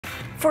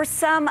For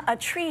some, a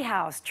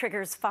treehouse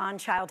triggers fond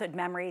childhood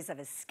memories of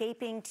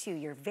escaping to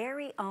your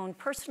very own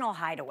personal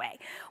hideaway.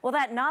 Well,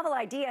 that novel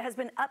idea has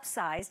been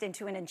upsized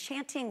into an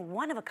enchanting,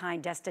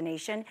 one-of-a-kind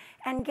destination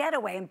and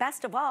getaway. And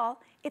best of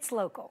all, it's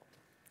local.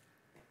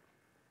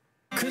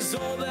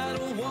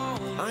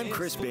 I'm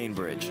Chris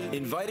Bainbridge,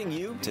 inviting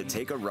you to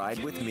take a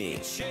ride with me.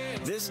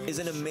 This is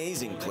an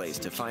amazing place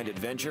to find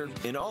adventure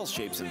in all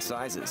shapes and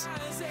sizes.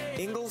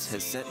 Ingles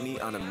has sent me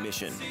on a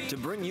mission to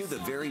bring you the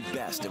very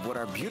best of what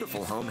our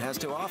beautiful home has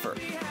to offer.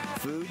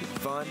 Food,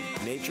 fun,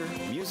 nature,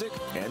 music,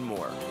 and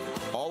more.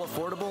 All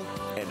affordable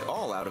and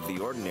all out of the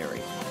ordinary.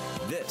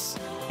 This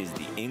is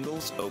the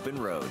Ingles Open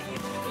Road.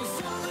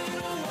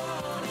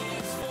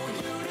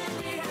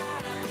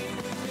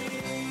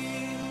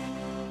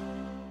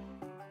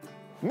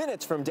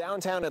 Minutes from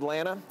downtown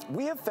Atlanta,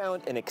 we have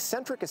found an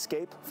eccentric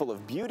escape full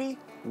of beauty,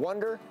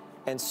 wonder,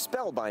 and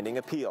spellbinding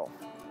appeal,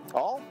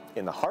 all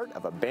in the heart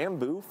of a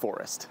bamboo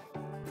forest.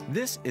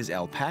 This is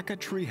Alpaca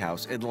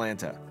Treehouse,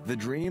 Atlanta, the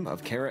dream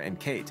of Kara and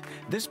Kate.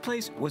 This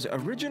place was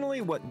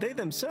originally what they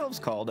themselves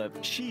called a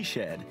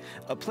she-shed,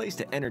 a place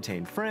to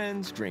entertain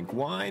friends, drink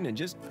wine, and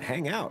just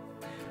hang out.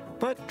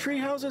 But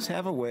treehouses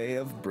have a way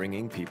of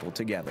bringing people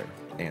together,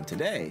 and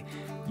today,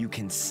 you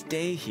can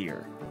stay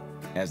here.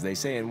 As they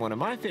say in one of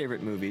my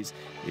favorite movies,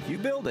 if you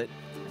build it,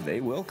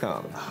 they will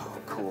come.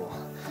 Oh, cool.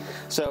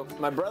 So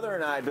my brother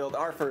and I built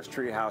our first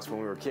treehouse when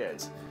we were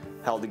kids.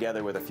 Held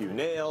together with a few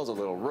nails, a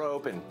little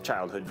rope, and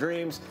childhood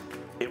dreams.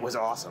 It was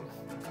awesome.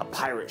 A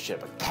pirate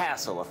ship, a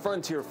castle, a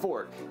frontier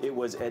fort. It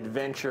was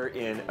adventure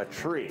in a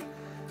tree.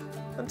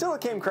 Until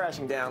it came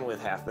crashing down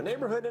with half the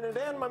neighborhood in it,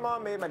 and my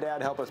mom made my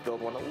dad help us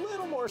build one a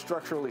little more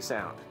structurally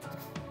sound.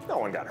 No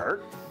one got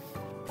hurt.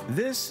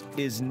 This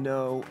is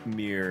no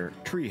mere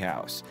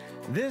treehouse.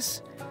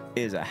 This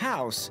is a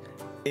house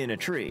in a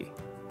tree,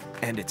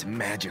 and it's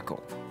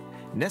magical.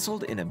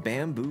 Nestled in a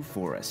bamboo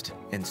forest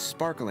and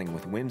sparkling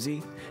with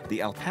whimsy,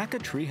 the Alpaca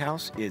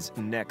Treehouse is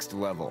next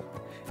level.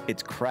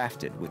 It's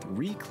crafted with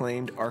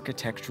reclaimed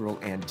architectural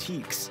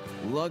antiques,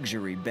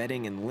 luxury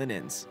bedding and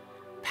linens,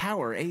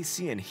 power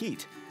AC and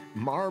heat,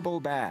 marble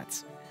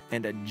bats,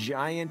 and a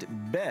giant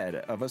bed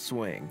of a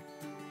swing.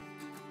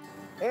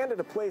 And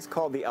at a place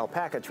called the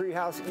Alpaca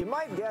Treehouse, you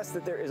might guess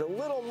that there is a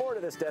little more to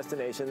this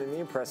destination than the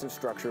impressive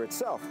structure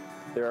itself.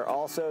 There are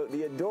also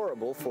the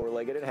adorable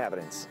four-legged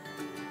inhabitants.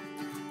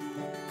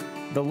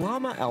 The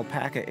Llama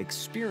Alpaca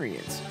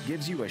Experience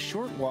gives you a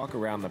short walk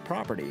around the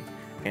property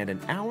and an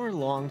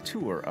hour-long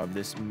tour of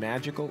this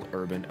magical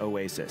urban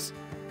oasis.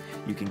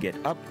 You can get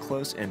up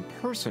close and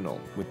personal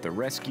with the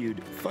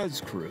rescued Fuzz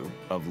crew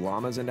of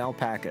llamas and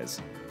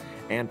alpacas.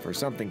 And for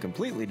something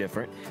completely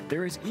different,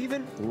 there is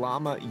even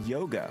llama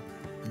yoga.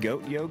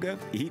 Goat yoga,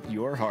 eat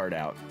your heart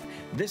out.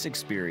 This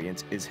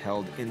experience is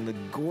held in the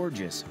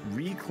gorgeous,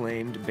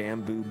 reclaimed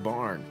bamboo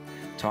barn,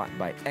 taught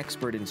by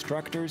expert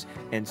instructors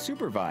and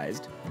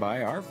supervised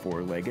by our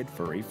four-legged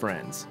furry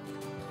friends.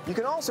 You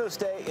can also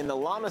stay in the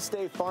Llama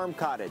Stay Farm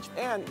Cottage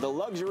and the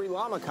Luxury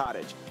Llama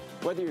Cottage.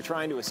 Whether you're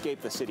trying to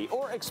escape the city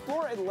or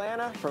explore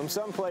Atlanta from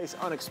someplace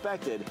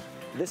unexpected,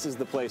 this is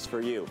the place for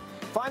you.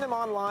 Find them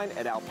online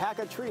at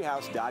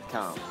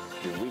alpacatreehouse.com.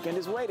 Your weekend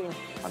is waiting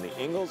on the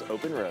Ingles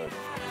Open Road.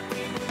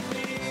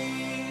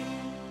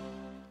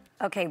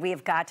 Okay, we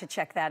have got to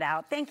check that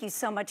out. Thank you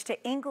so much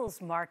to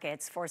Ingles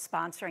Markets for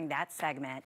sponsoring that segment.